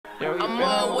I'm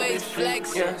always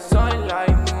flexing. Yeah, sunlight,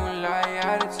 moonlight,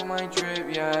 added to my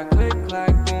drip. Yeah, click,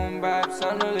 clack, boom, bap,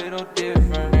 sound a little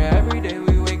different. Yeah, every day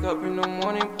we wake up in the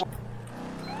morning.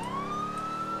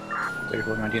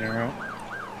 3419 in a row.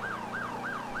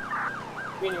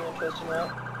 Meaning and twisting out.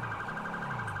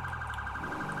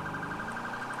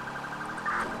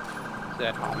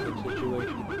 That hostage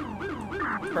situation.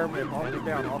 Affirmative, all two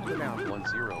down, all two down.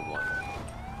 101.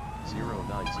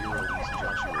 090 East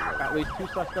Joshua Road. At least two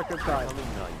suspects inside. Coming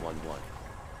 911.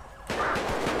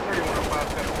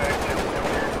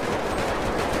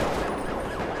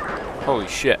 3105 Holy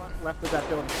shit. Left of that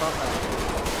building, front left.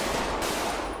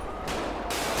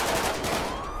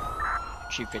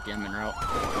 Chief 50, I'm en route.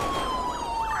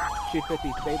 Chief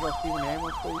 50, save us, Steven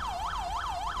ambulance, please.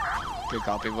 Good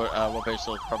copy. What base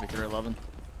still probably 311.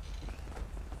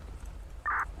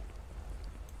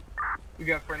 We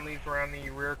got friendlies around the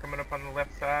rear coming up on the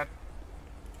left side.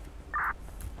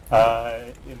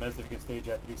 EMS if you can stage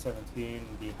at 317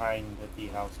 behind the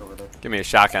house over there. Give me a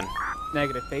shotgun.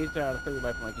 Negative, phased out of 30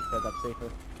 weapon like you said, that's safer.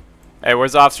 Hey,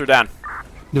 where's the officer down?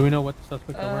 Do we know what the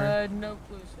suspects are wearing? No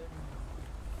clue, sir.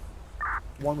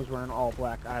 One was wearing all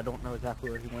black. I don't know exactly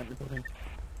where he went in the building.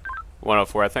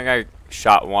 104. I think I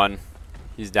shot one.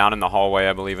 He's down in the hallway,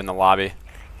 I believe, in the lobby.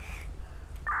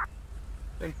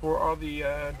 And for all the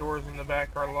doors in the back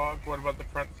are locked. What about the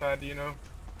front side, do you know?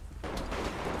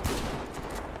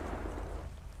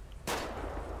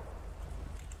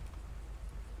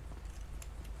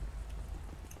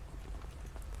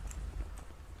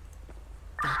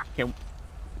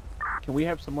 Can we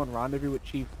have someone rendezvous with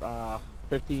Chief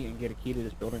 50 and get a key to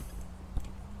this building?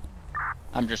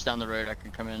 I'm just down the road. I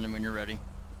can come in when you're ready.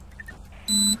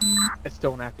 It's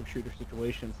still an active shooter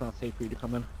situation. It's not safe for you to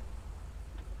come in.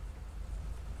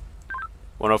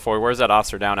 104. Where's that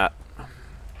officer down at?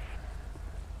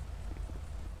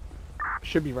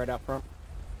 Should be right out front.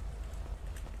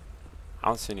 I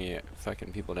don't see any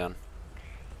fucking people down.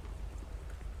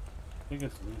 I think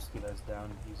it's Lusky that's down.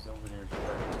 He's over near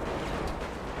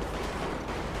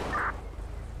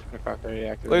 2530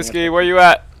 active. Lusky, where you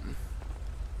at?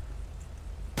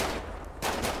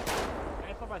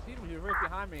 I see him. He was right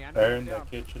behind me. They're in the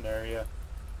kitchen area.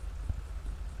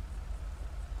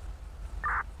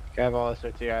 Okay, have all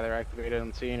SOT either activated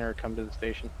on scene or come to the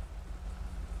station.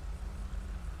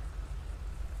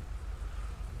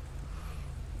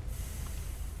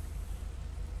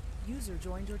 User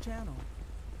joined your channel.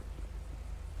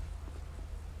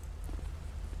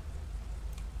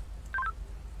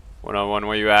 "101,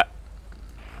 where you at?"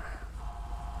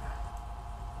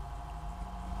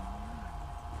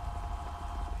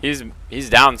 He's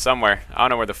down somewhere. I don't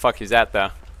know where the fuck he's at though.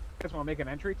 You guys want to make an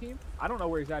entry team? I don't know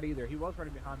where he's at either. He was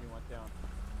running behind me, went down.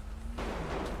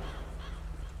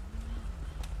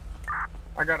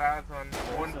 I got eyes on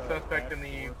one suspect in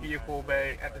the vehicle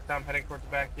bay at this time heading towards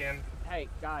the back end. Hey,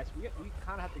 guys, we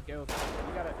kind of have to go.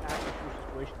 We got an active shooter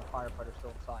situation. The firefighter's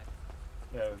still inside.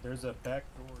 Yeah, there's a back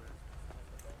door.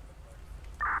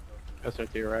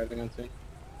 SOT arriving on scene.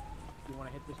 Do you want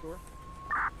to hit this door?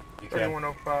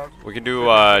 3105. We can do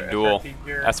dual.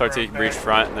 SRT can breach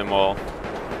front and then we'll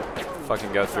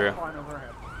fucking go through. Are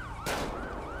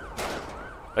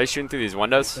they shooting through these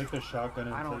windows? Take the shotgun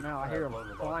and I don't know. I hear him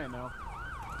flying now.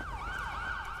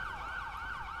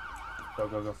 Go,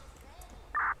 go, go.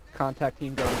 Contact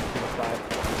team going to the side.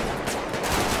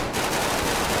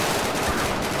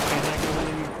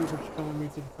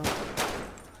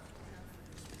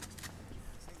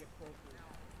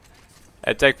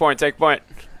 Hey, take point, take point.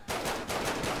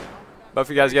 Both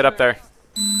of you guys get up there.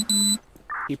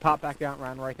 He popped back out and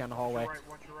ran right down the hallway. Watch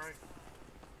your right.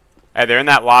 Hey, they're in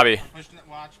that lobby. Watch,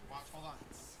 hold on.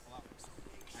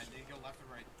 I did go left or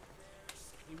right.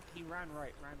 He ran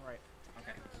right.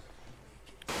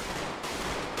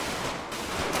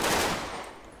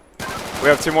 We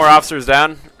have 2 more officers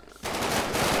down.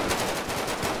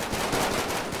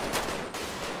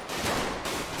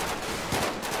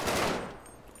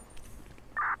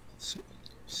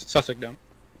 Suspect down.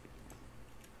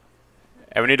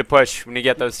 Hey, we need to push. We need to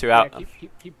get those 2 out. Yeah,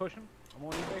 keep pushing. I'm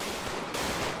on you, baby.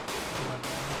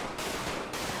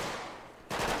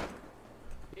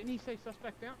 Didn't he say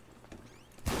suspect down?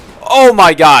 Oh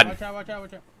my god! Watch out, watch out,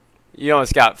 watch out. You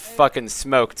almost got fucking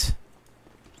smoked.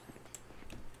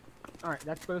 Alright,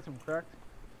 that's both of them, correct?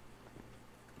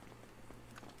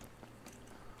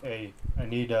 Hey, I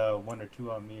need 1 or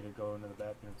 2 on me to go into the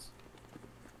bathrooms.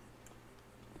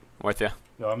 I'm with you.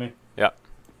 You on me? Yep.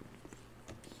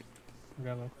 I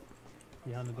got like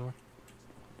behind the door.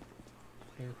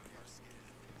 Here.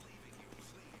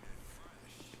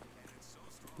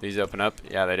 These open up?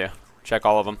 Yeah, they do. Check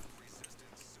all of them.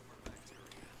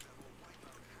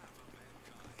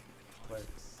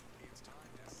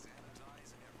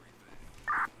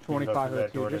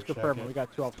 2502, just confirming, we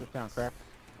got 2 officers down, correct?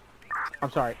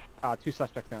 I'm sorry, 2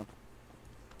 suspects down.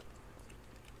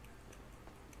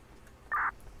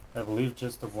 I believe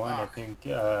just the one. I think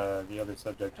the other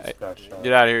subject just got shot.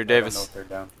 Get out of here, Davis. I don't know if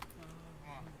they're down.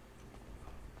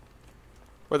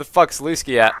 Where the fuck's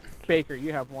Lusky at? Baker,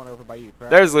 you have one over by you,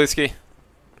 correct? There's Lusky.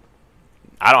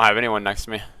 I don't have anyone next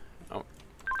to me. Oh,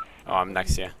 I'm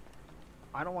next to you.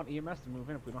 I don't want EMS to move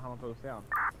in if we don't have them both down.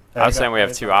 I was saying we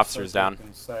have 2 officers down.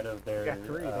 Inside of their, We got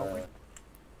 3, don't we?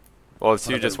 Well,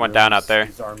 2 just went down out there.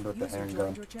 He's armed with a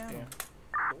handgun.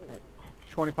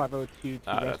 2502 to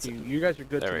that's rescue. You guys are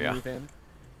good there we to go. move in.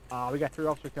 We got 3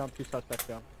 officers down, 2 suspects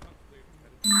down.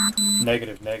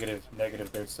 Negative.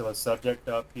 There's still a subject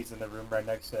up. He's in the room right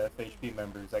next to FHP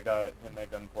members. I got him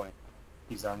at gunpoint.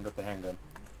 He's armed with a handgun.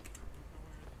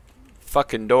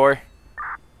 Fucking door.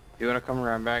 You wanna come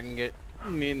around back and get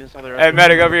me and this other? Hey,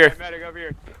 medic over here.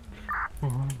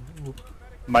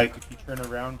 Mike, if you turn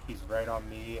around, he's right on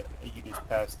me. You just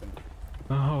passed him.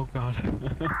 Oh god.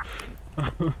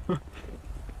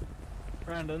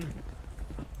 Brandon.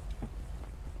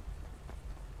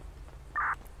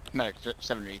 Medic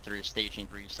 783, staging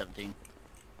 317.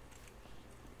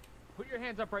 Put your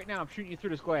hands up right now. I'm shooting you through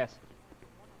this glass.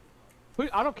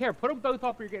 I don't care. Put them both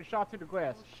up or you're getting shot through the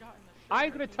glass. I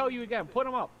ain't gonna tell you again. Put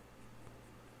them up.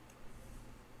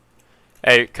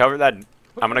 Hey, cover that.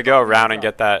 I'm gonna go around and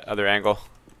get that other angle.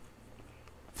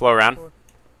 Flow around.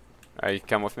 Alright, you can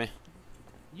come with me.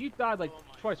 You died like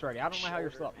twice already. I don't know how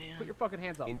you're still up. Put your fucking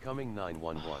hands up. Incoming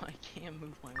 911. I can't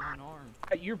move my one arm.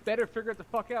 Hey, you better figure it the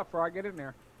fuck out before I get in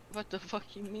there. What the fuck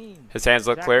you mean? His hands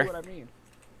look Exactly clear. what I mean.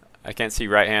 I can't see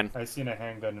right hand. I seen a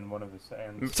handgun in one of his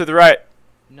hands. To the right.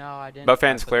 No, I didn't. Both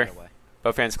hands clear.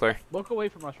 Both hands clear. Look away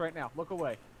from us right now. Look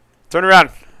away. Turn around.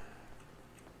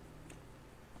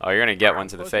 Oh, you're gonna get one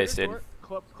to the Closer face, to the dude.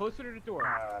 door. Closer to the door.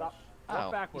 Stop. Walk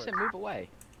Oh, backwards. you said move away.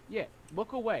 Yeah,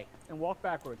 look away and walk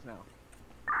backwards now.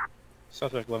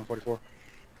 Suspect 1144.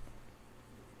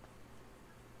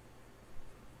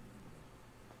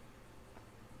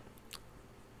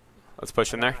 Let's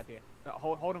push in there. No,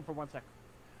 hold him for 1 second.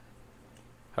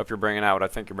 Hope you're bringing out what I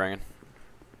think you're bringing.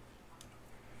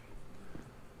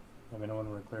 Let me know when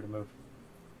we're clear to move.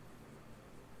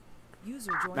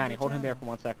 User joined Manny, your hold him there channel. for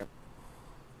 1 second.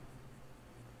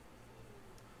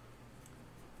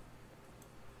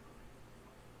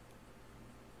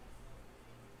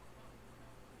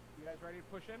 You guys ready to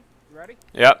push in? You ready?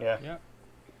 Yep. Yeah.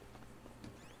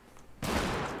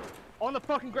 On the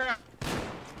fucking ground.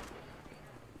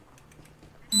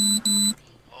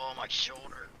 Oh, my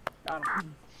shoulder. Got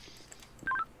him.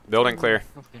 Building clear.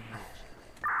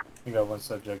 We got 1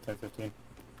 subject, 1015.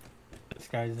 This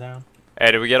guy's down.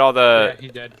 Hey, did we get all the...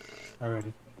 He's dead.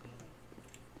 Already.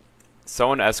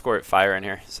 Someone escort fire in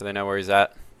here so they know where he's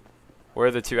at. Where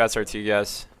are the 2 SRT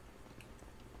guys?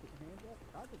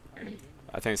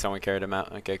 I think someone carried him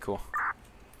out. Okay, cool.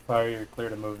 Fire, you're clear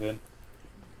to move in.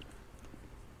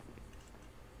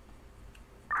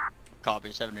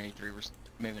 Copy, 783, we're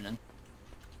moving in.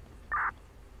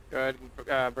 Go ahead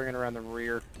and bring it around the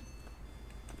rear.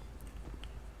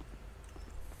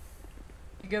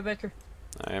 You go, Baker.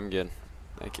 I am good.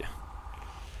 Thank you.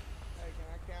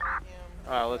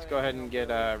 Let's go ahead and get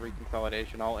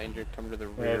reconsolidation. All injured come to the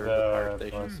We rear have of the fire a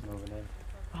station. bus moving in.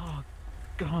 Oh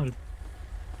god.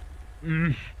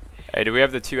 Hey, do we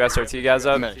have the 2 SRT guys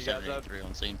up? Medic 783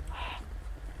 on scene.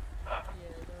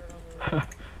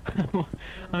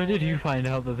 How did you find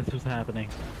out that this was happening?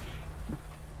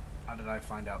 How did I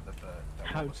find out that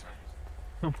How?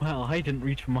 Well, I didn't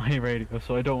reach my radio,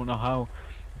 so I don't know how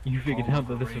you figured out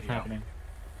that this was happening.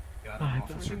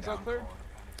 Everything's up there?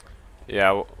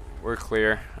 Yeah, we're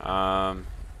clear. I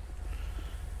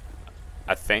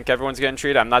think everyone's getting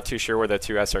treated. I'm not too sure where the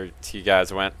 2 SRT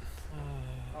guys went.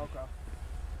 Okay.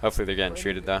 Hopefully they're getting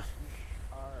treated though.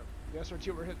 The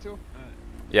SRT were hit too?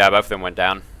 Yeah, both of them went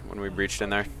down when we breached in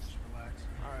there. Alright.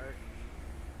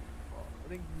 Well, I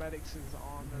think medics is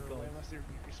on their way unless they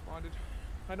responded.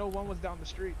 I know one was down the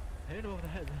street. Hit over the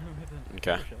head.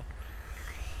 Okay.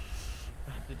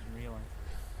 I didn't realize.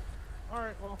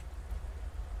 Alright, well.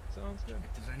 Sounds good.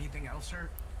 Does anything else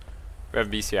hurt? We have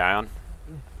BCI on.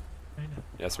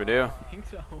 Yes, we do. I think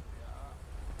so.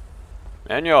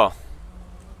 Manuel,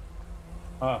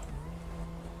 Ah,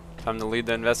 time to lead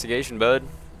the investigation, bud.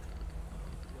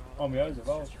 oh, my eyes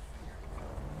are out.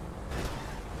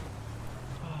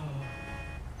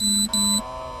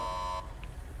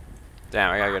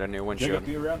 Damn, I gotta get a new windshield.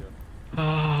 Be around.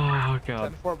 Oh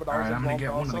god. 10-4, but I was Alright, I'm gonna involved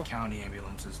get one of also. the county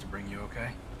ambulances to bring you,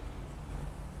 okay?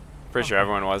 Pretty sure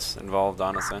everyone was involved,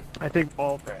 honestly. I think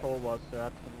all patrol was, so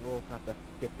that's we'll have to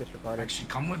get disregarded. Actually,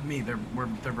 come with me. They're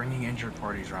bringing injured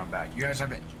parties around back. You guys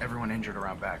have everyone injured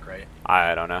around back, right?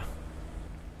 I don't know.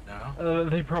 No.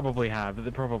 They probably have.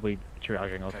 They're probably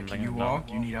triaging or Okay, something. can you walk?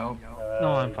 You need help?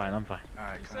 No, I'm fine. I'm fine.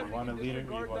 Alright, come You on. want a leader?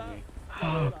 You want me?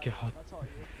 Oh god.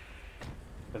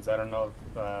 Because I don't know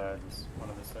if one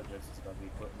of the subjects is going to be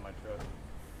put in my truck.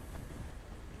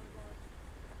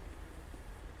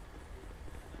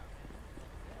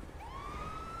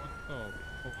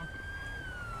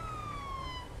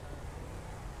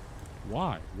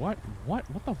 Why? What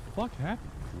the fuck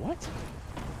happened? What?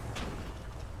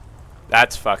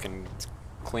 That's fucking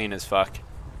clean as fuck.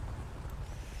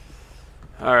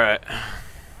 Alright.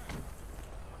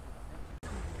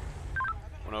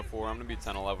 104, I'm gonna be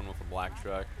 1011 with a black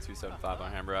truck. 275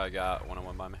 on Hambro. I got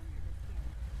 101 by me.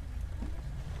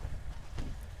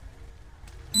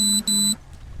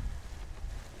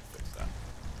 Fix that.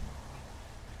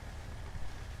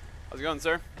 How's it going,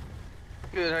 sir?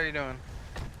 Good, how you doing?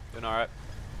 Doing alright.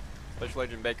 Special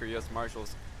Agent Baker, U.S.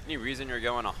 Marshals. Any reason you're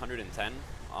going 110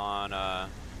 on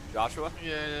Joshua?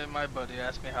 Yeah, my buddy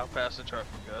asked me how fast the truck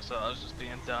would go, so I was just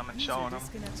being dumb and showing him.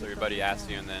 So your buddy asked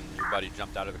you and then your buddy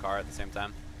jumped out of the car at the same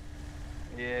time?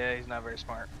 Yeah, he's not very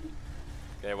smart.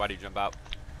 Okay, why'd he jump out?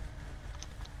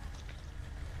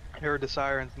 He heard the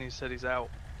sirens and he said he's out.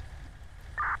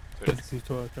 So he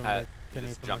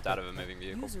just jumped out of a moving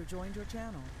vehicle. User joined your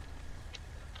channel.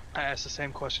 I asked the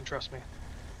same question, trust me.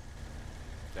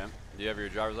 Okay. Do you have your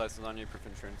driver's license on you, proof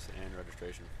of insurance, and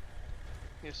registration?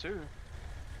 Yes, sir.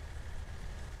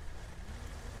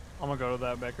 I'm gonna go to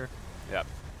that, Becker. Yep.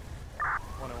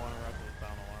 101 reckless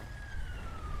down alarm.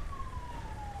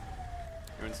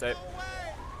 You in state?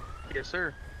 Yes,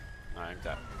 sir. Alright,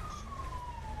 that.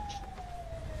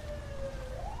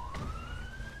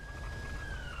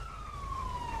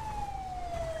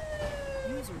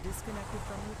 User disconnected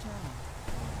from your channel.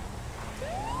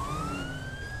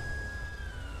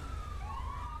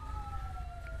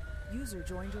 User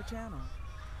joined your channel.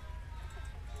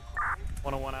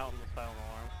 101 out in the silent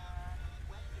alarm.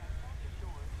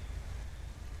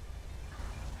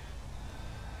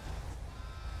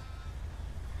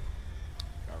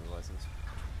 Driver's license.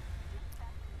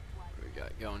 What do we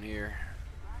got going here?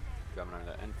 Driving under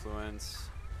the influence.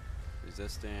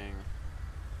 Resisting.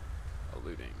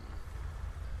 Eluding.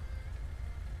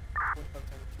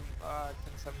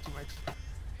 1072 max.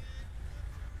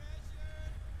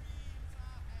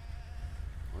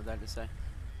 What did that just say?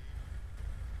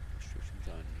 Restrictions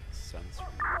on sensory.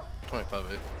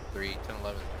 25, 3, 10,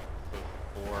 11,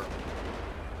 4.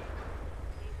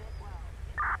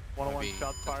 101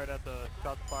 shots fired at the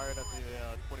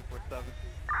 24/7.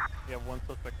 You have one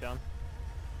suspect down.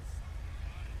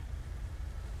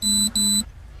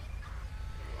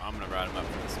 I'm gonna ride him up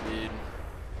to the speed.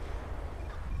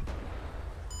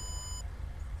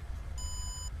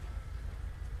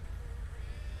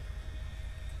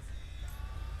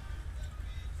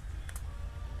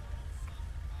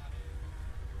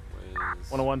 Wiz.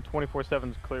 101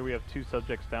 24/7 is clear. We have 2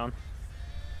 subjects down.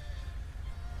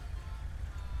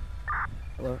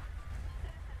 Hello.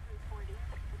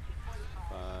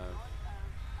 5.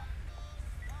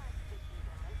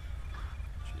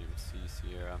 GMC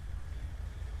Sierra.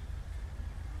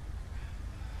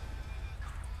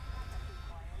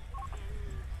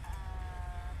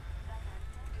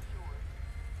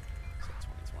 So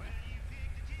 2020.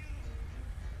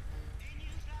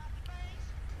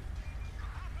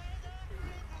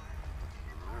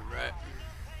 All right.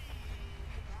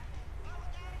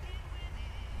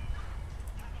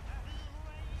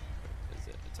 Is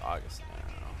it? It's August now.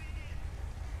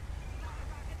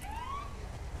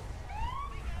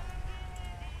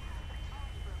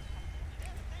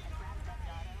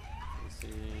 Let's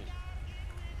see.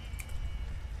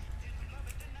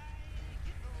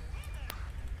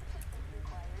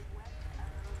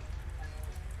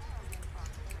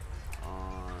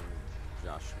 On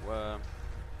Joshua.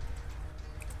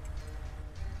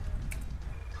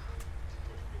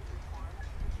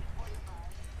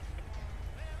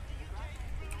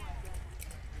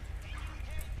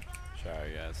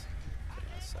 Sorry guys, give me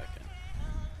a second.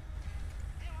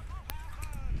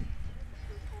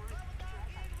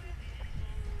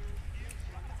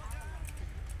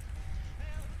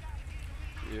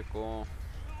 Vehicle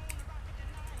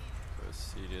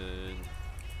proceeded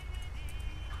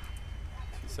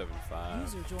 275.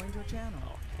 User joined your channel.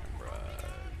 Oh, Canberra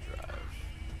Drive.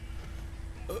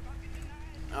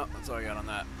 Oh, that's all I got on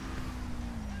that.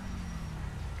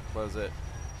 Close it.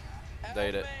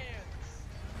 Date it.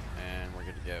 And we're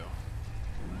good to go.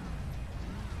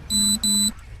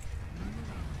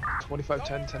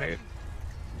 2510, 10-8.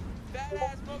 Fat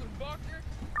ass motherfucker.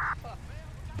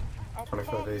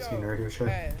 2518 radio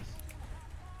check.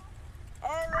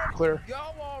 Already Clear. go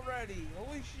already.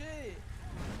 Holy shit.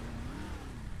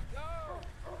 Go.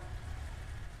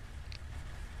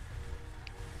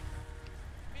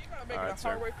 You gotta make it a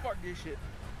hard way. Fuck this shit.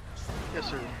 Yes,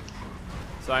 sir.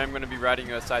 So I am going to be writing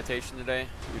you a citation today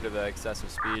due to the excessive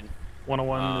speed.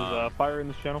 101 is fire in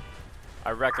this channel.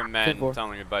 I recommend 10-4.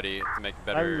 telling everybody to make I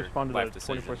better responded life to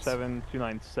decisions. 24/7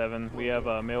 297. We have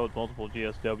mail with multiple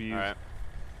GSWs. Alright.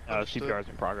 CPRs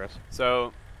in progress.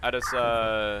 So I just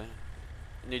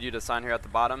need you to sign here at the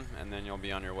bottom, and then you'll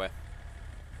be on your way.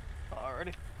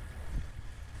 Alrighty.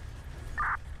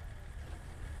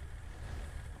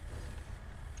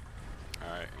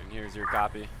 Alright, and here's your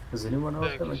copy. Does anyone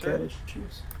else have a cat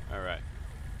issues? Alright.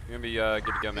 You're gonna be good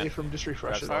to go, man. From just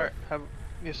refresh it. Alright,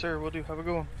 yes sir, we'll do. Have a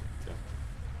good one.